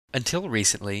Until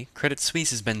recently, Credit Suisse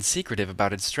has been secretive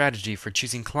about its strategy for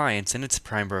choosing clients in its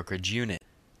prime brokerage unit.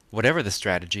 Whatever the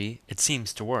strategy, it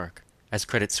seems to work, as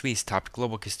Credit Suisse topped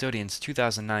Global Custodian's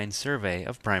 2009 survey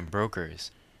of prime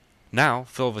brokers. Now,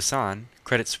 Phil Vasan,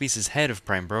 Credit Suisse's head of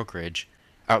prime brokerage,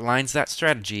 outlines that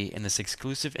strategy in this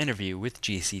exclusive interview with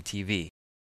GCTV.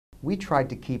 We tried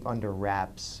to keep under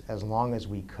wraps as long as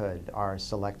we could our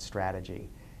select strategy,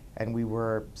 and we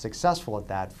were successful at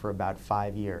that for about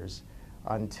 5 years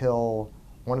until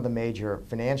one of the major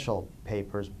financial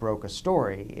papers broke a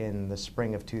story in the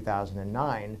spring of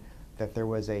 2009 that there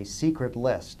was a secret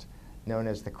list known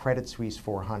as the Credit Suisse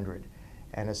 400.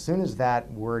 And as soon as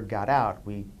that word got out,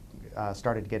 we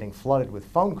started getting flooded with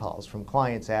phone calls from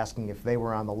clients asking if they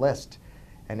were on the list,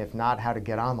 and if not, how to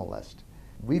get on the list.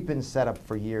 We've been set up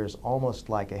for years almost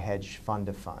like a hedge fund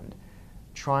of fund,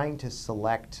 trying to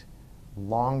select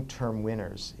long-term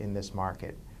winners in this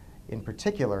market. In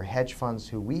particular, hedge funds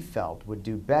who we felt would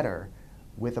do better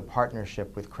with a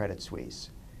partnership with Credit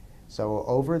Suisse. So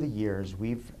over the years,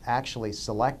 we've actually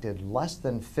selected less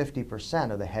than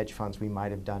 50% of the hedge funds we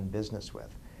might have done business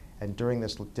with. And during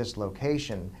this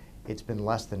dislocation, it's been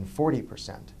less than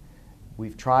 40%.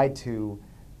 We've tried to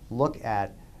look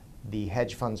at the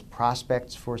hedge fund's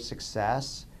prospects for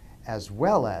success, as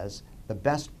well as the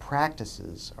best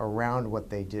practices around what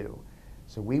they do.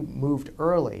 So we moved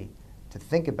early to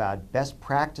think about best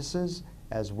practices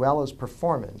as well as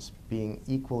performance being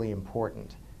equally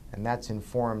important. And that's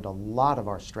informed a lot of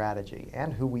our strategy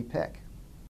and who we pick.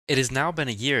 It has now been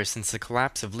a year since the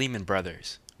collapse of Lehman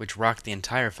Brothers, which rocked the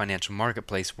entire financial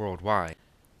marketplace worldwide.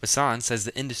 Vasan says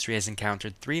the industry has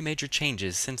encountered 3 major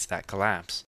changes since that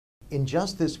collapse. In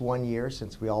just this 1 year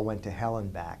since we all went to hell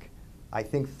and back, I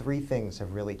think 3 things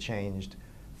have really changed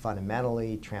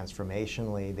fundamentally,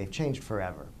 transformationally. They've changed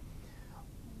forever.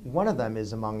 One of them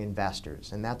is among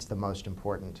investors, and that's the most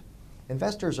important.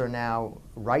 Investors are now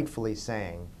rightfully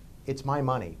saying, it's my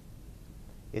money.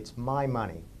 It's my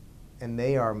money. And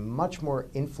they are much more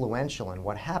influential in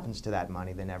what happens to that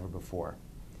money than ever before.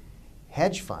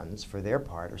 Hedge funds, for their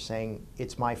part, are saying,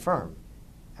 it's my firm,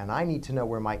 and I need to know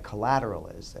where my collateral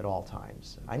is at all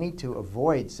times. I need to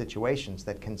avoid situations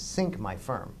that can sink my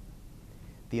firm.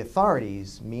 The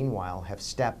authorities, meanwhile, have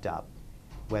stepped up,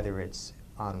 whether it's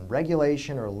on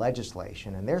regulation or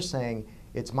legislation, and they're saying,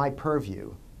 it's my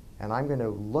purview, and I'm going to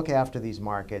look after these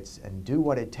markets and do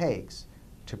what it takes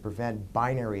to prevent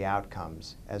binary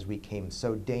outcomes as we came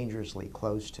so dangerously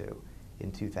close to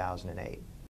in 2008.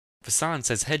 Vasan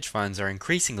says hedge funds are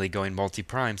increasingly going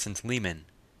multi-prime since Lehman,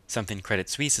 something Credit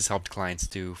Suisse has helped clients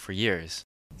do for years.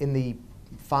 In the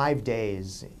 5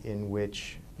 days in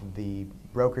which the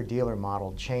broker-dealer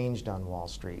model changed on Wall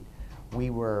Street,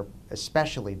 we were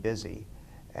especially busy,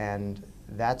 and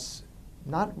that's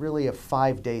not really a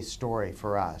 5-day story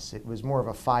for us. It was more of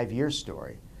a 5-year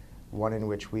story, one in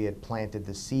which we had planted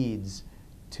the seeds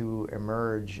to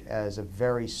emerge as a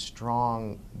very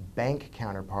strong bank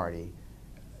counterparty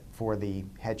for the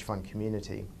hedge fund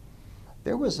community.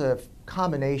 There was a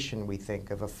combination, we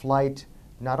think, of a flight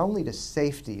not only to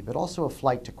safety, but also a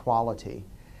flight to quality.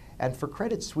 And for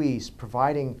Credit Suisse,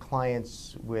 providing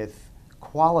clients with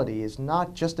quality is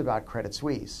not just about Credit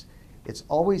Suisse. It's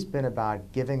always been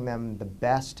about giving them the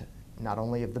best, not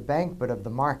only of the bank, but of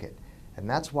the market. And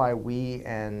that's why we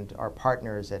and our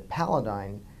partners at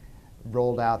Paladine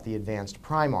rolled out the Advanced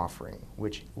Prime offering,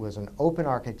 which was an open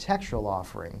architectural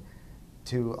offering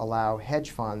to allow hedge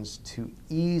funds to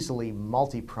easily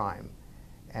multi-prime.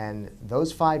 And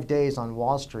those 5 days on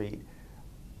Wall Street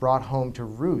brought home to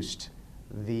roost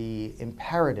the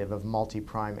imperative of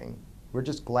multi-priming. We're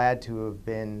just glad to have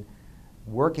been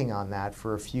working on that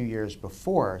for a few years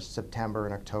before September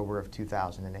and October of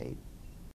 2008.